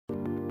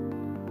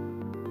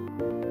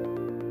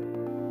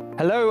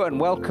Hello and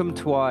welcome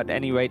to our At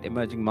Any Rate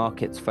Emerging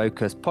Markets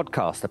Focus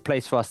podcast, a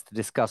place for us to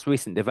discuss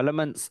recent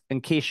developments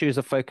and key issues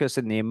of focus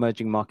in the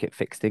emerging market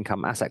fixed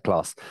income asset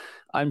class.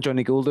 I'm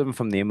Johnny Goulden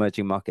from the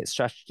Emerging Market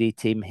Strategy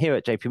team here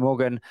at JP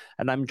Morgan,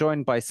 and I'm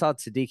joined by Saad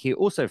Siddiqui,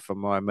 also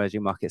from our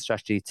Emerging Market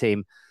Strategy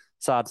team.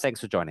 Saad,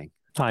 thanks for joining.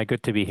 Hi,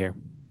 good to be here.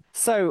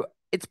 So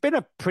it's been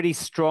a pretty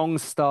strong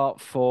start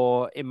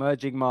for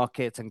emerging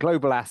markets and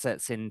global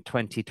assets in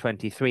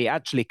 2023,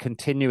 actually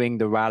continuing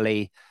the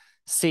rally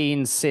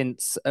seen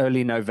since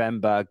early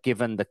November,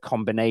 given the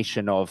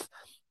combination of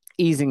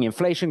easing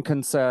inflation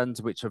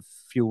concerns, which have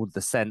fueled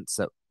the sense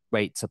that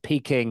rates are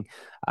peaking,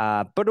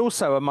 but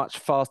also a much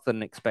faster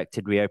than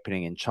expected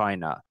reopening in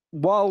China.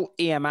 While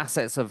EM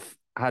assets have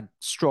had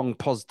strong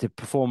positive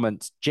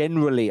performance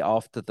generally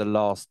after the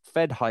last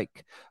Fed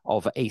hike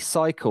of a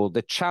cycle,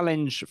 the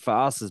challenge for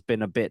us has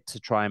been a bit to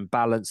try and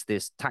balance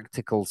this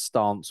tactical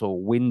stance or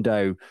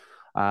window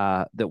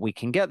that we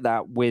can get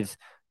that with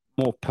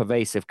more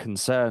pervasive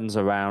concerns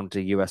around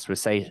the US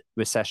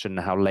recession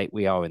and how late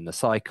we are in the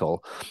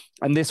cycle.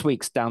 And this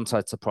week's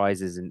downside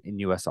surprises in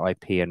US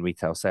IP and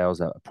retail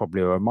sales are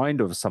probably a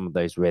reminder of some of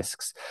those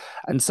risks.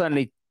 And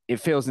certainly it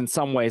feels in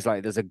some ways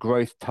like there's a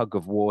growth tug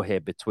of war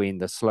here between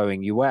the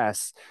slowing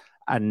US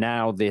and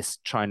now this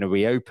China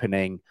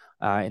reopening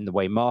in the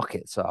way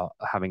markets are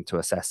having to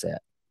assess it.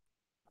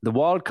 The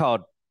wild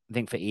card, I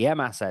think, for EM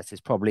assets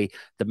is probably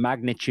the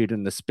magnitude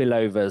and the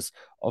spillovers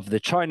of the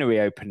China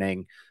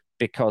reopening,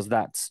 because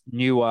that's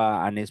newer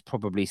and is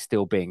probably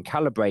still being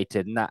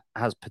calibrated, and that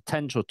has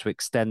potential to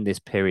extend this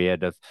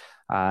period of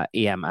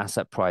EM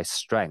asset price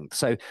strength.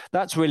 So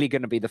that's really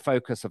going to be the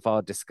focus of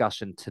our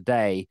discussion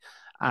today.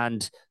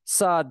 And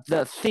Saad,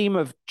 the theme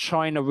of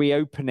China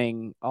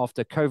reopening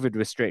after COVID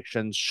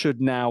restrictions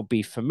should now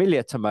be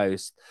familiar to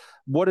most.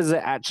 What has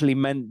it actually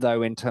meant,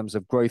 though, in terms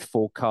of growth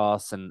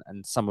forecasts and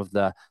some of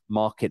the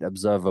market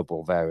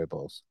observable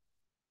variables?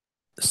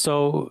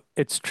 So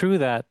it's true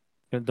that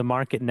the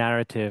market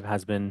narrative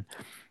has been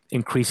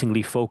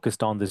increasingly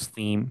focused on this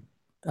theme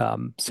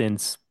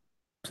since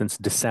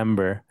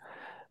December,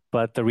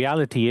 but the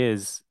reality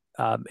is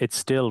it's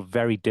still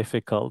very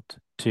difficult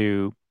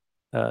to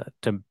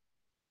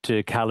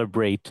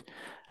calibrate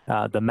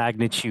the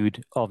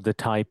magnitude of the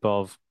type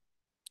of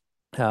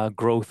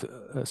growth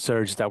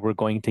surge that we're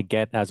going to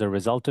get as a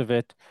result of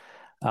it.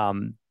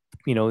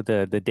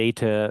 The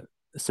data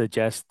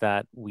suggests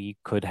that we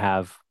could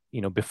have,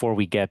 before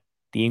we get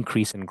the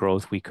increase in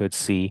growth, we could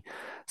see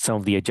some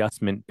of the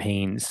adjustment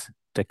pains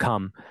to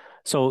come.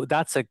 So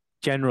that's a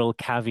general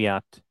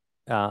caveat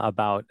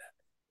about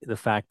the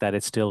fact that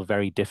it's still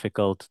very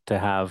difficult to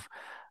have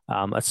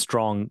a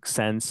strong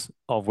sense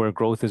of where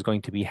growth is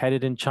going to be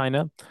headed in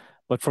China.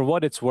 But for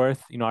what it's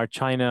worth, our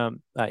China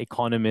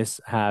economists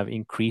have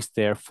increased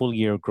their full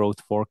year growth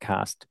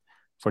forecast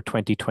for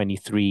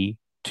 2023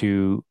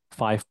 to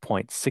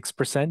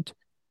 5.6%,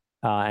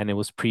 and it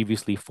was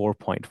previously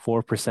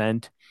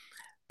 4.4%.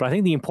 But I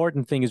think the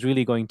important thing is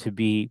really going to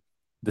be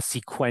the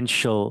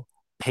sequential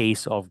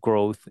pace of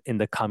growth in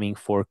the coming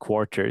 4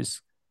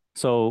 quarters.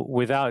 So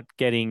without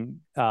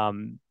getting,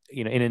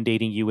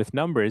 inundating you with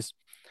numbers,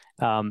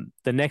 the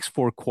next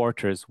 4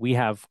 quarters, we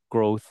have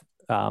growth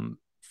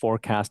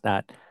forecast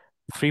at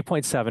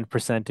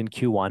 3.7% in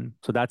Q1.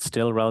 So that's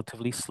still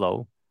relatively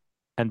slow.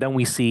 And then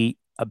we see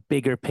a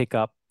bigger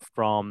pickup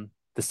from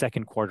the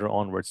second quarter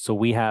onwards. So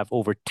we have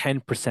over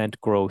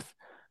 10% growth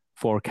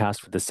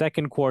forecast for the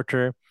second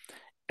quarter.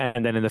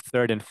 And then in the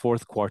third and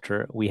fourth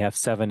quarter, we have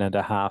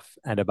 7.5%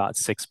 and about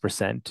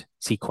 6%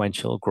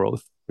 sequential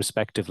growth,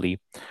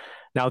 respectively.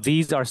 Now,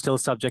 these are still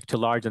subject to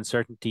large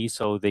uncertainty,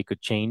 so they could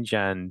change.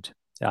 And,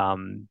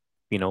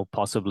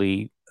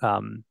 possibly,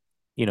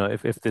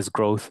 if this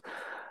growth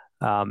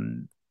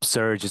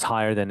surge is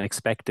higher than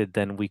expected,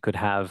 then we could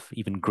have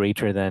even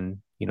greater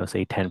than,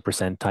 say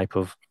 10% type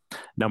of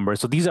numbers.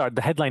 So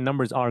the headline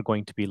numbers are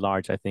going to be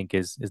large, I think,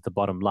 is the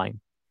bottom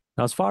line.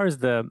 Now, as far as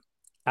the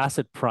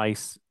asset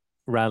price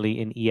rally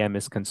in EM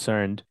is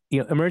concerned,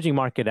 emerging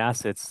market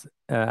assets,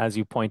 as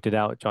you pointed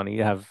out, Johnny,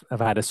 have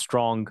had a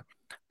strong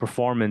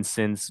performance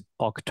since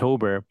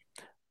October,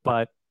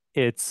 but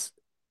it's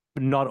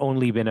not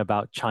only been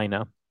about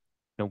China.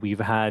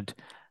 We've had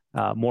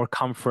more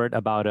comfort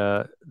about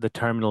the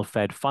terminal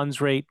Fed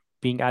funds rate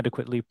being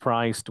adequately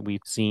priced.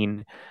 We've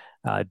seen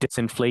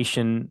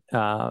disinflation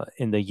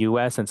in the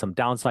US and some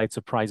downside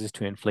surprises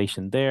to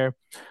inflation there.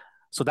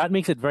 So that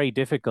makes it very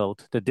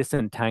difficult to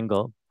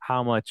disentangle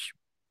how much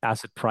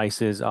asset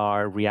prices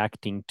are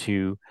reacting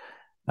to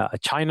a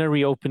China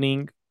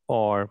reopening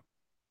or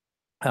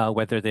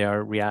whether they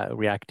are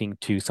reacting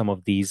to some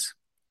of these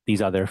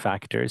other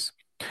factors.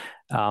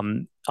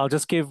 I'll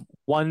just give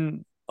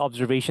one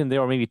observation there,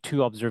 or maybe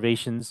 2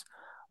 observations.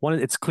 One,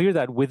 it's clear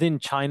that within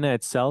China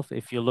itself,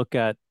 if you look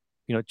at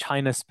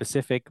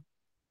China-specific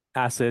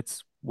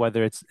assets,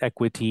 whether it's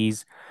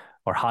equities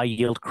or high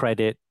yield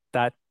credit,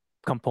 that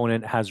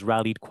component has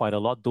rallied quite a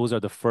lot. Those are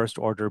the first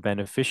order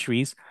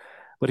beneficiaries.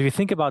 But if you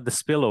think about the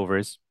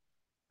spillovers,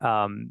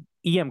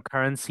 EM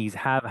currencies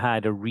have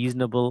had a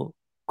reasonable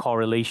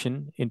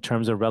correlation in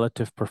terms of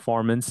relative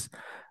performance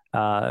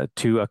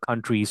to a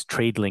country's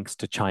trade links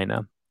to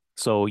China.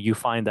 So you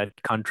find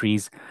that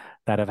countries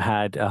that have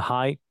had a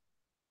high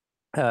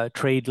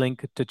trade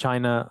link to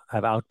China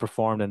have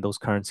outperformed, and those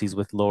currencies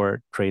with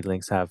lower trade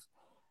links have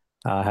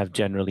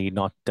generally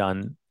not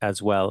done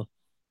as well.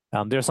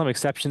 There are some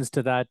exceptions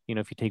to that.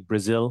 If you take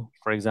Brazil,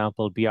 for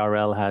example,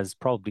 BRL has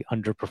probably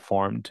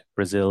underperformed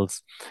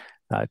Brazil's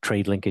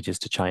trade linkages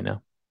to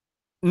China.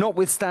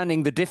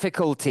 Notwithstanding the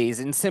difficulties,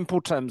 in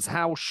simple terms,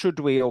 how should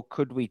we or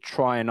could we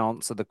try and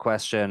answer the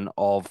question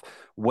of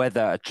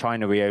whether a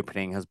China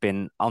reopening has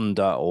been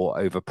under or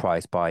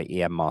overpriced by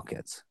EM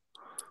markets?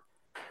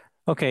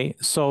 Okay,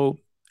 so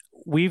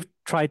we've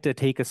tried to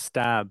take a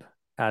stab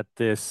at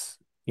this,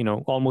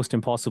 almost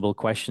impossible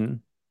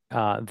question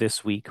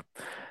this week.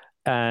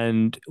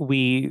 And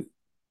we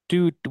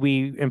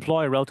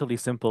employ a relatively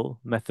simple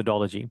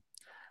methodology.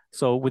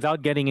 So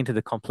without getting into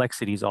the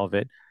complexities of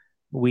it,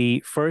 we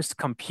first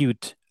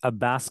compute a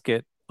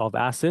basket of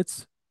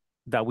assets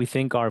that we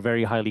think are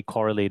very highly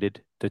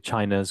correlated to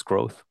China's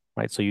growth,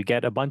 right? So you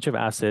get a bunch of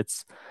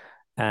assets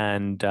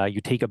and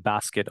you take a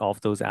basket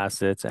of those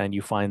assets and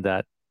you find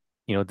that,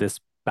 this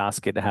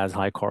basket has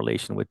high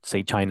correlation with,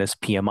 say, China's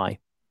PMI.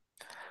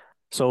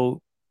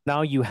 So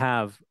now you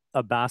have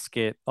a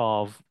basket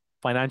of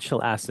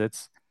financial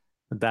assets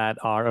that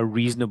are a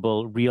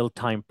reasonable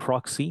real-time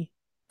proxy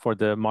for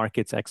the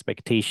market's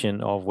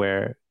expectation of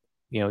where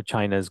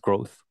China's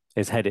growth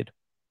is headed.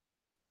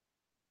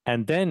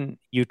 And then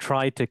you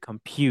try to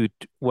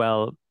compute,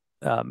 well,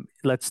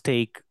 let's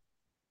take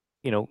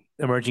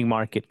emerging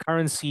market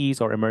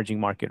currencies or emerging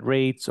market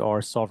rates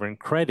or sovereign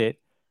credit,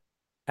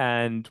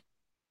 and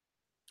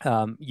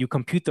you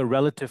compute the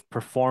relative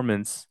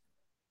performance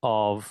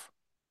of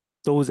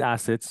those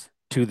assets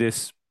to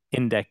this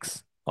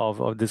index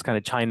of this kind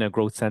of China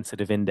growth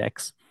sensitive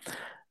index.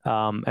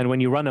 And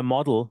when you run a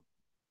model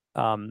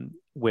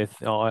with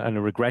and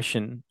a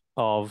regression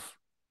of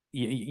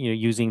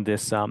using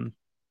this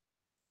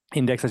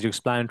index as your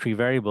explanatory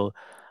variable,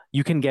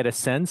 you can get a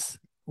sense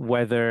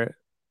whether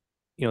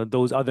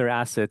those other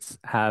assets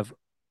have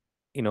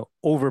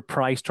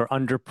overpriced or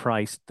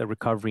underpriced the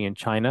recovery in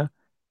China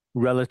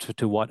relative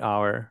to what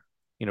our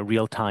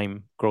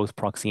real-time growth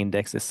proxy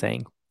index is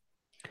saying.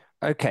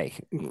 Okay,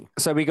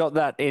 so we got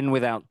that in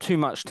without too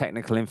much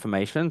technical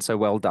information, so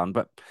well done.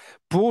 But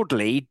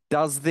broadly,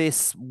 does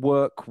this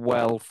work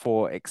well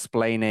for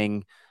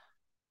explaining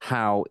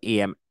how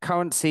EM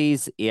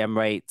currencies, EM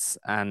rates,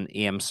 and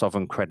EM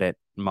sovereign credit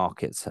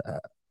markets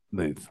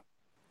move?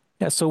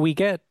 Yeah, so we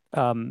get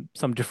some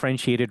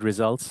differentiated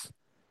results.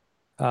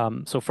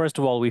 So first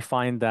of all, we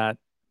find that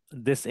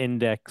this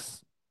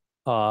index,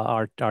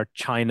 our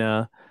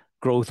China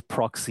growth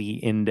proxy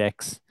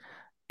index,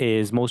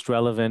 is most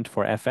relevant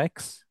for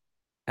FX,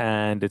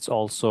 and it's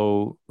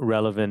also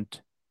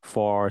relevant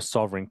for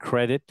sovereign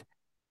credit.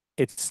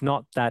 It's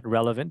not that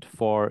relevant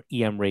for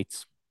EM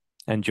rates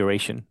and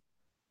duration.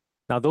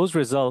 Now, those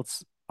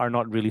results are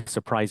not really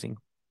surprising.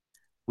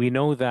 We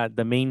know that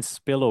the main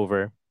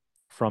spillover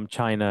from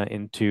China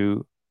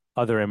into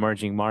other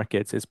emerging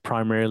markets is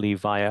primarily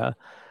via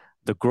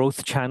the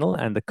growth channel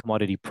and the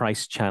commodity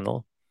price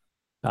channel.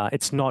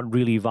 It's not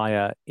really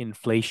via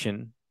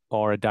inflation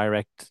or a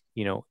direct,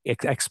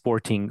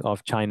 exporting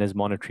of China's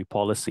monetary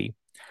policy.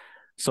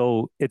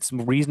 So it's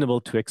reasonable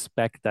to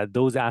expect that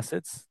those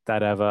assets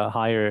that have a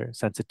higher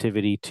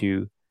sensitivity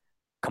to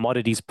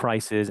commodities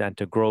prices and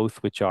to growth,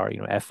 which are,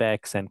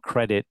 FX and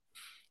credit,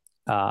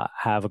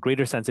 have a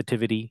greater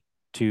sensitivity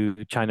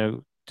to China,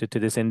 to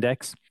this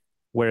index,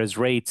 whereas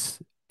rates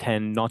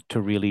tend not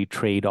to really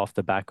trade off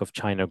the back of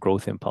China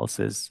growth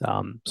impulses.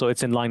 So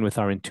it's in line with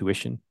our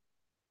intuition.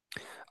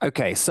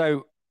 Okay,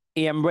 so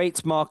EM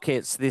rates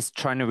markets, this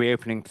China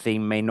reopening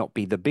theme may not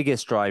be the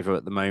biggest driver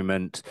at the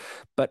moment,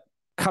 but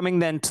coming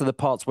then to the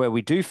parts where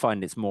we do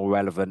find it's more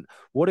relevant,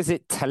 what is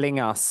it telling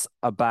us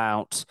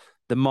about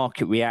the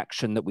market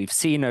reaction that we've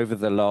seen over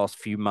the last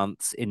few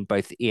months in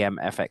both EM,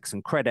 FX,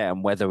 and credit,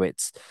 and whether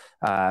it's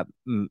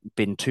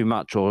been too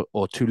much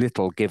or too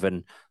little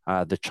given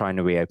the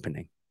China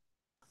reopening?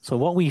 So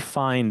what we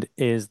find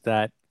is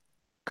that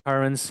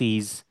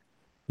currencies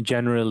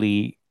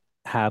generally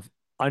have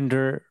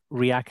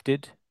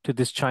underreacted to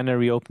this China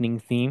reopening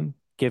theme,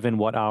 given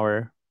what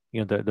our,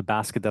 the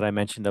basket that I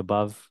mentioned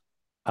above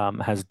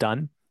has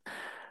done.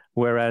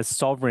 Whereas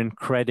sovereign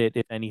credit,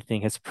 if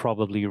anything, has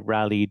probably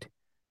rallied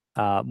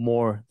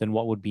more than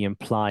what would be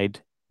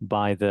implied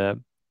by the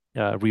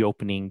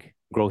reopening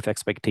growth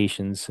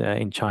expectations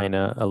in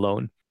China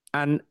alone.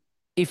 And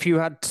if you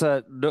had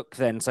to look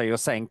then, so you're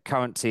saying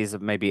currencies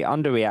have maybe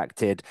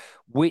underreacted,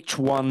 which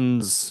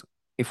ones,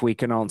 if we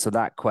can answer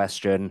that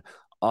question,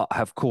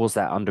 have caused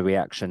that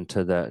underreaction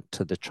to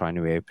the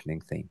China reopening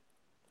theme?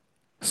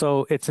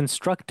 So it's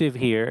instructive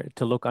here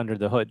to look under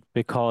the hood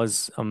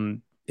because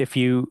if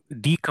you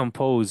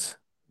decompose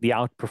the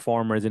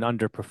outperformers and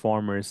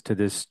underperformers to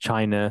this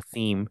China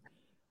theme,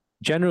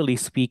 generally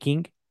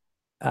speaking,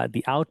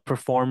 the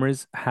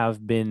outperformers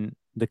have been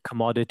the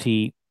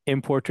commodity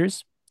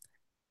importers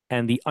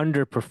and the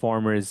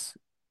underperformers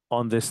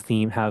on this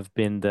theme have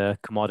been the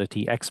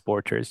commodity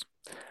exporters.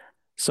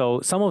 So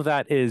some of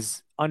that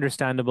is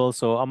understandable.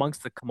 So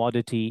amongst the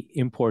commodity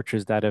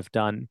importers that have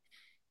done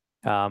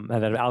and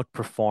that have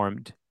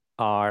outperformed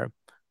are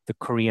the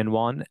Korean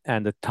won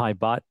and the Thai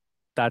baht.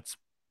 That's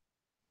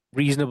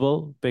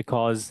reasonable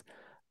because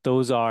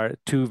those are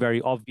two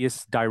very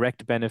obvious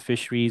direct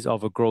beneficiaries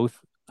of a growth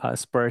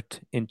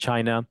spurt in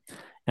China.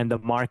 And the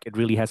market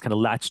really has kind of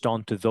latched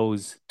on to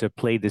those to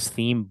play this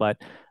theme, but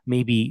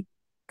maybe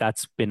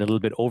that's been a little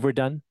bit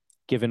overdone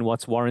given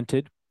what's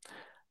warranted.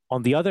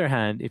 On the other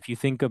hand, if you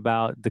think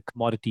about the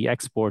commodity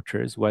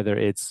exporters, whether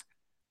it's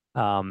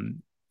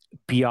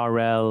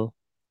BRL,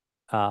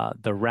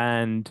 the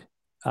Rand,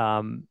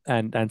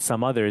 and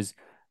some others,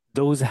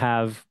 those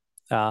have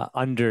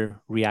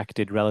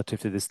underreacted relative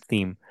to this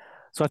theme.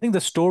 So I think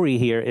the story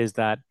here is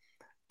that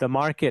the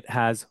market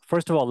has,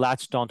 first of all,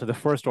 latched onto the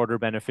first order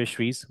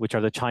beneficiaries, which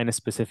are the China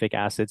specific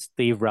assets.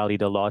 They've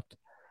rallied a lot.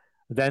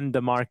 Then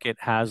the market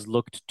has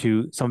looked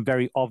to some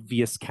very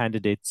obvious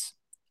candidates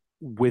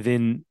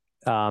within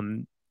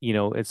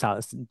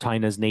it's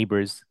China's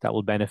neighbors that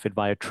will benefit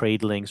via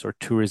trade links or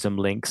tourism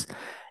links,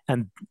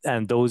 and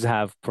those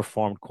have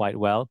performed quite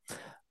well.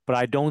 But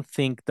I don't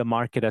think the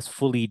market has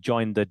fully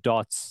joined the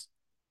dots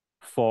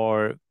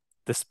for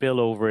the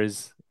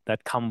spillovers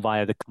that come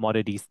via the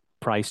commodities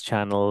price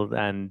channel,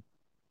 and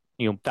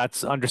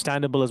that's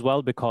understandable as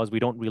well because we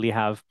don't really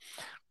have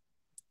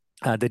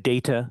the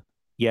data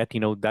yet.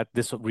 That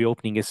this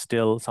reopening is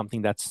still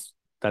something that's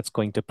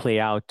going to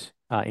play out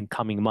in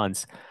coming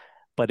months.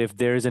 But if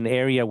there's an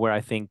area where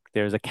I think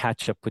there's a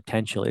catch-up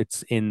potential,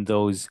 it's in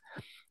those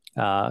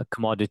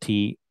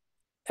commodity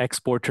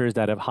exporters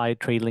that have high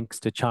trade links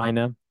to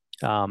China.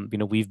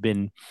 We've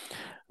been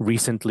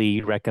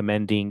recently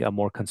recommending a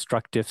more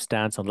constructive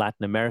stance on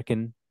Latin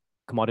American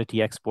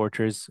commodity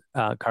exporters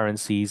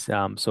currencies.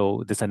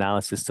 So this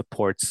analysis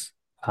supports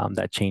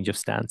that change of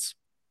stance.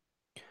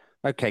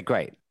 Okay,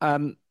 great.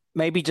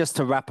 Maybe just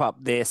to wrap up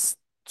this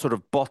sort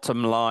of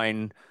bottom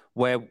line,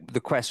 where the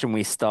question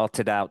we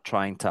started out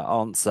trying to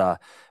answer,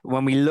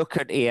 when we look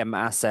at EM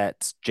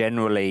assets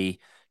generally,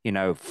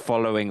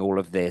 following all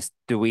of this,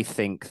 do we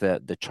think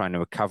that the China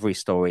recovery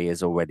story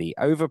is already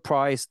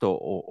overpriced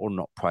or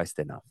not priced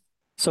enough?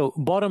 So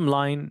bottom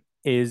line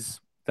is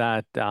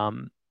that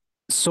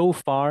so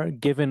far,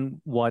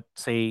 given what,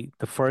 say,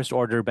 the first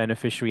order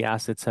beneficiary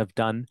assets have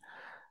done,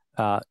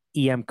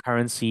 EM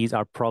currencies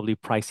are probably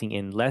pricing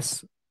in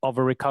less of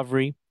a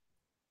recovery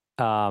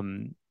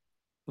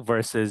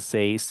versus,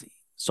 say,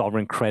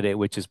 sovereign credit,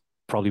 which is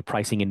probably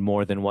pricing in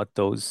more than what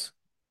those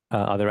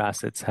other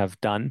assets have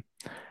done.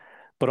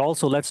 But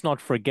also, let's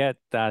not forget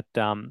that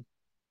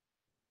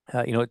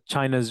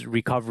China's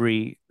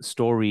recovery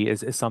story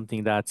is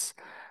something that's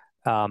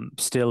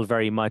still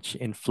very much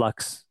in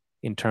flux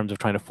in terms of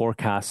trying to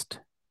forecast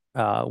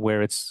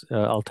where it's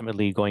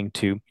ultimately going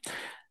to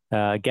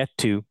get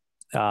to.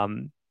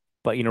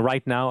 But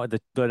right now,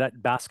 that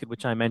basket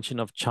which I mentioned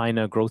of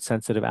China growth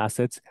sensitive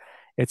assets,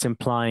 it's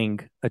implying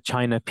a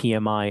China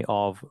PMI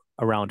of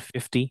around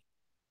 50.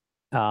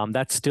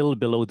 That's still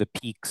below the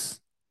peaks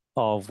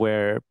of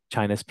where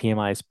China's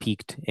PMI has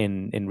peaked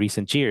in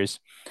recent years.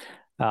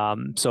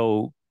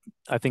 So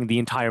I think the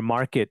entire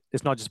market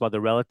is not just about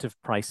the relative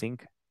pricing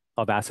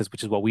of assets,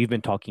 which is what we've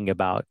been talking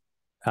about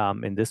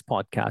in this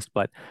podcast,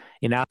 but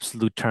in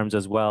absolute terms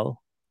as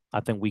well.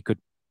 I think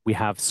we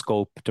have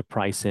scope to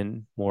price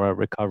in more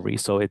recovery.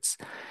 So it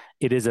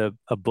is a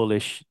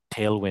bullish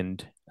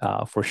tailwind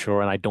for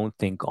sure, and I don't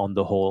think on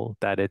the whole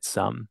that it's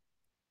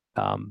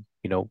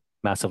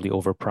massively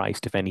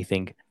overpriced. If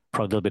anything,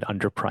 probably a little bit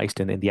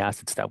underpriced in the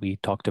assets that we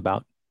talked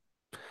about.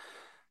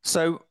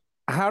 So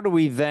how do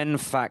we then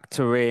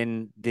factor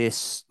in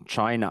this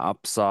China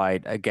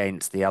upside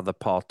against the other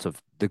part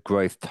of the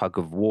growth tug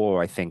of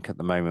war, I think, at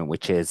the moment,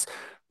 which is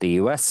the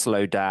US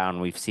slowdown?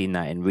 We've seen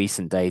that in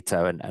recent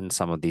data and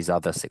some of these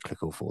other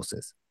cyclical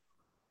forces.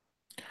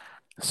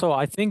 So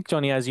I think,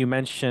 Johnny, as you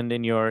mentioned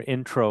in your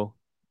intro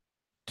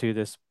to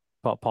this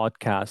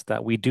podcast,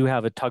 that we do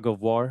have a tug of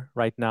war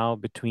right now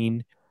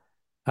between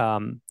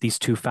these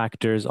two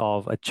factors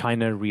of a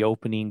China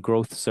reopening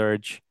growth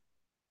surge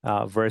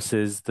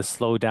versus the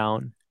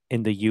slowdown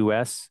in the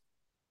US.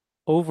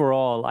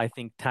 Overall, I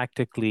think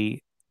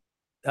tactically,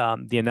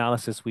 the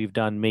analysis we've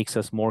done makes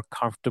us more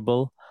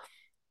comfortable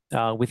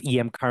with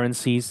EM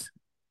currencies,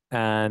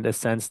 and a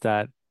sense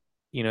that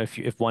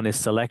if one is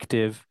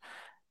selective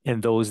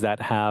in those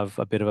that have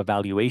a bit of a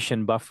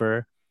valuation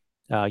buffer,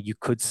 you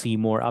could see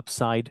more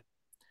upside.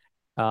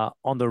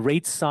 On the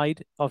rate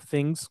side of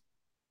things,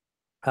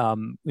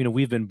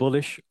 we've been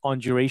bullish on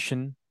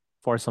duration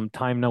for some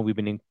time now. We've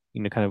been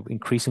kind of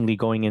increasingly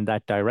going in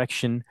that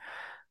direction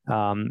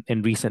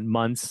in recent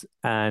months,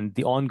 and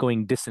the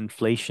ongoing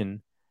disinflation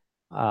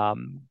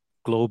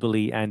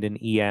globally and in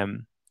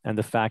EM, and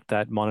the fact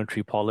that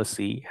monetary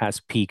policy has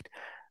peaked,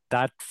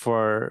 that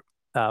for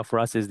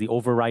us is the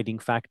overriding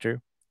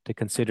factor to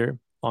consider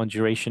on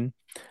duration.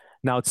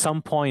 Now, at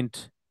some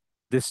point,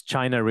 this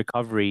China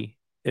recovery,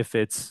 if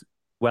it's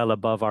well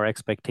above our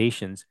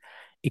expectations,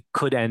 it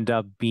could end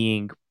up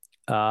being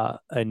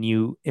a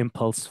new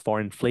impulse for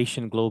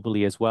inflation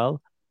globally as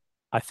well.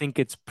 I think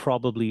it's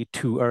probably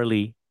too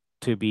early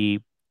to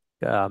be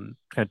kind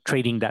of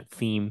trading that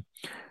theme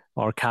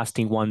or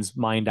casting one's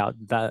mind out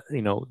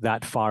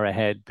that far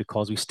ahead,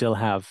 because we still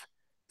have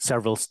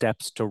several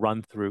steps to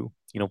run through.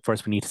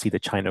 First we need to see the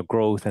China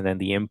growth and then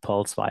the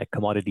impulse via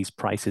commodities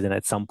prices, and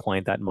at some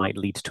point that might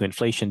lead to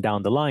inflation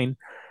down the line,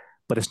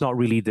 but it's not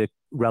really the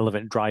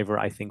relevant driver,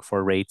 I think,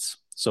 for rates.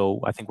 So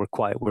I think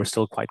we're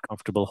still quite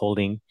comfortable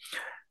holding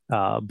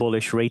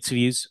bullish rates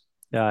views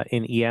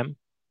in EM,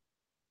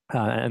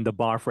 and the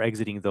bar for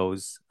exiting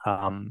those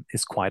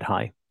is quite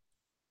high.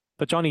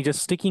 But Johnny,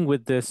 just sticking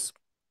with this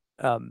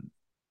kind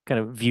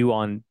of view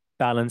on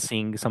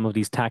balancing some of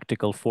these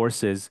tactical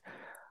forces,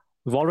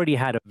 we've already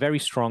had a very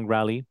strong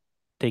rally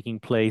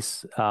taking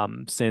place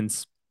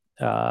since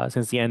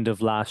the end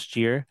of last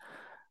year.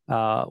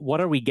 What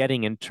are we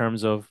getting in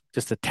terms of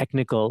just the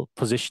technical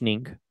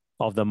positioning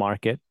of the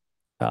market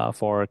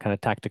for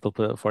tactical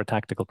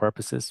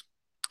purposes?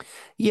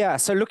 Yeah,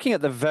 so looking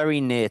at the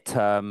very near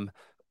term,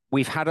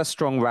 we've had a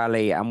strong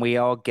rally and we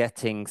are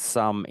getting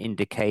some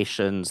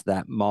indications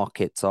that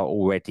markets are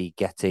already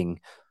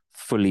getting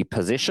fully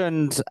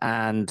positioned,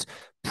 and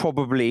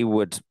probably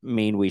would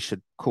mean we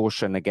should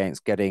caution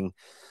against getting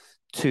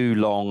too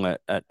long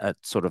at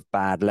sort of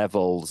bad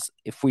levels.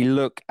 If we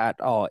look at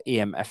our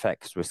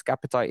EMFX risk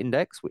appetite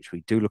index, which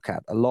we do look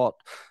at a lot,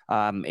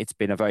 it's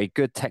been a very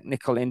good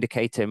technical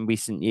indicator in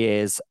recent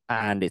years,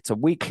 and it's a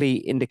weekly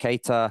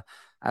indicator.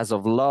 As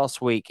of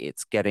last week,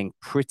 it's getting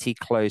pretty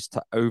close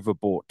to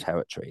overbought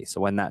territory.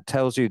 So when that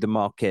tells you the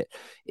market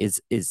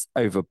is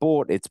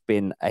overbought, it's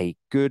been a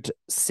good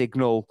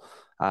signal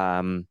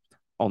on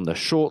the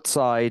short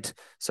side.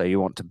 So you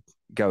want to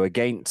go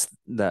against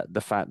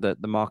the fact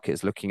that the market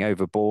is looking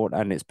overbought,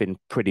 and it's been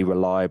pretty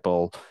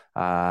reliable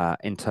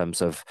in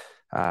terms of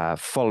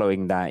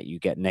following that. You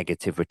get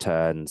negative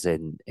returns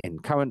in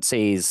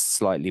currencies,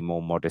 slightly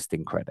more modest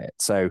in credit.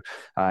 So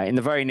in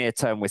the very near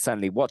term, we're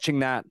certainly watching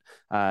that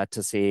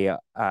to see,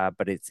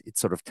 but it's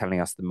sort of telling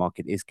us the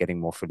market is getting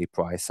more fully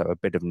priced. So a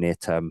bit of near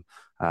term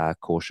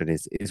caution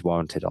is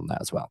warranted on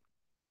that as well.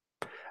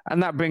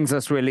 And that brings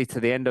us really to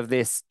the end of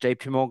this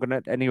JP Morgan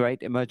at Any Rate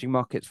Emerging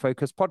Markets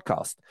Focus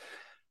podcast.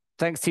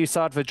 Thanks to you,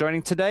 Saad, for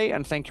joining today,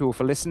 and thank you all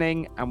for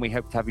listening. And we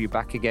hope to have you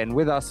back again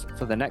with us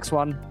for the next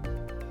one.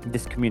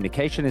 This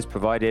communication is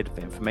provided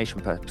for information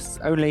purposes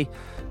only.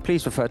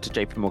 Please refer to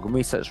JP Morgan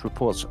Research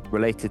reports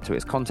related to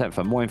its content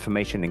for more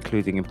information,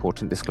 including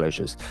important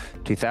disclosures.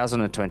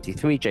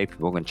 2023 JP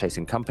Morgan Chase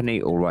 &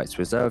 Company, all rights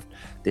reserved.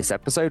 This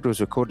episode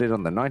was recorded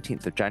on the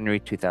 19th of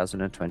January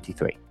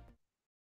 2023.